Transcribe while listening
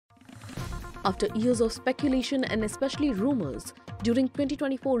After years of speculation and especially rumours, during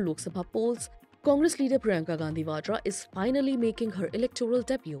 2024 Lok Sabha polls, Congress leader Priyanka Gandhi Vadra is finally making her electoral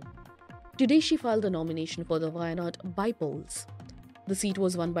debut. Today she filed a nomination for the Wayanad bypolls. The seat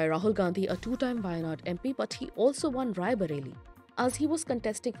was won by Rahul Gandhi, a two-time Wayanad MP, but he also won Raebareli, as he was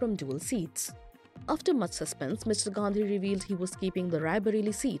contesting from dual seats. After much suspense, Mr. Gandhi revealed he was keeping the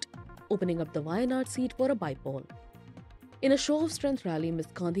Raebareli seat, opening up the Wayanad seat for a bypoll. In a show of strength rally, Ms.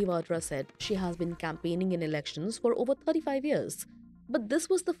 Gandhi Vadra said she has been campaigning in elections for over 35 years, but this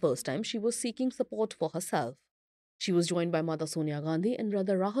was the first time she was seeking support for herself. She was joined by Mother Sonia Gandhi and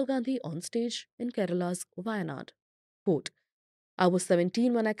brother Rahul Gandhi on stage in Kerala's Wayanad. Quote, I was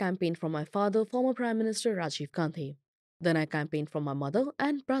 17 when I campaigned for my father, former Prime Minister Rajiv Gandhi. Then I campaigned for my mother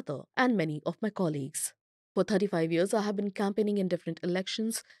and brother and many of my colleagues. For 35 years, I have been campaigning in different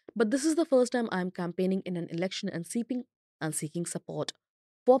elections, but this is the first time I am campaigning in an election and seeking support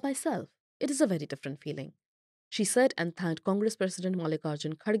for myself. It is a very different feeling, she said, and thanked Congress President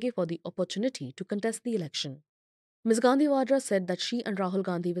Mallikarjun Kharge for the opportunity to contest the election. Ms. Gandhi Vadra said that she and Rahul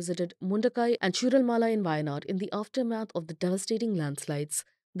Gandhi visited Mundakai and Churalmala in Wayanad in the aftermath of the devastating landslides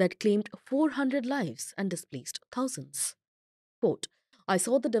that claimed 400 lives and displaced thousands. Quote, I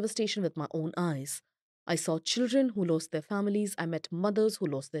saw the devastation with my own eyes. I saw children who lost their families. I met mothers who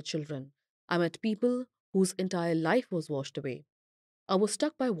lost their children. I met people whose entire life was washed away. I was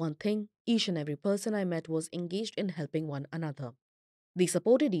struck by one thing: each and every person I met was engaged in helping one another. They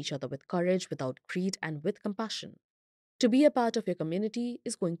supported each other with courage, without greed, and with compassion. To be a part of your community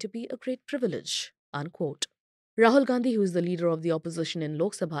is going to be a great privilege. Unquote. Rahul Gandhi, who is the leader of the opposition in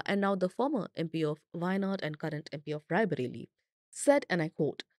Lok Sabha and now the former MP of Wayanad and current MP of Raebareli, said, and I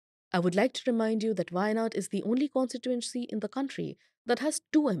quote, I would like to remind you that Wayanad is the only constituency in the country that has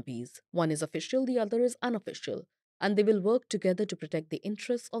two MPs. One is official, the other is unofficial, and they will work together to protect the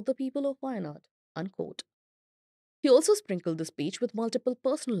interests of the people of Wayanad. Unquote. He also sprinkled the speech with multiple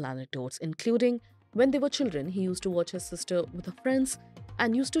personal anecdotes, including when they were children, he used to watch his sister with her friends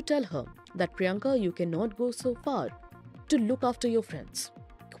and used to tell her that Priyanka, you cannot go so far to look after your friends.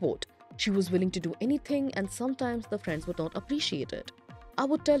 Quote, she was willing to do anything and sometimes the friends would not appreciate it. I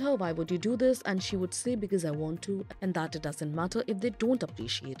would tell her, why would you do this? And she would say, because I want to, and that it doesn't matter if they don't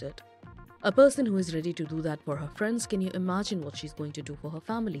appreciate it. A person who is ready to do that for her friends, can you imagine what she's going to do for her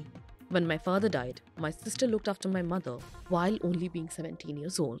family? When my father died, my sister looked after my mother while only being 17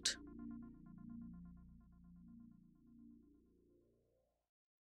 years old.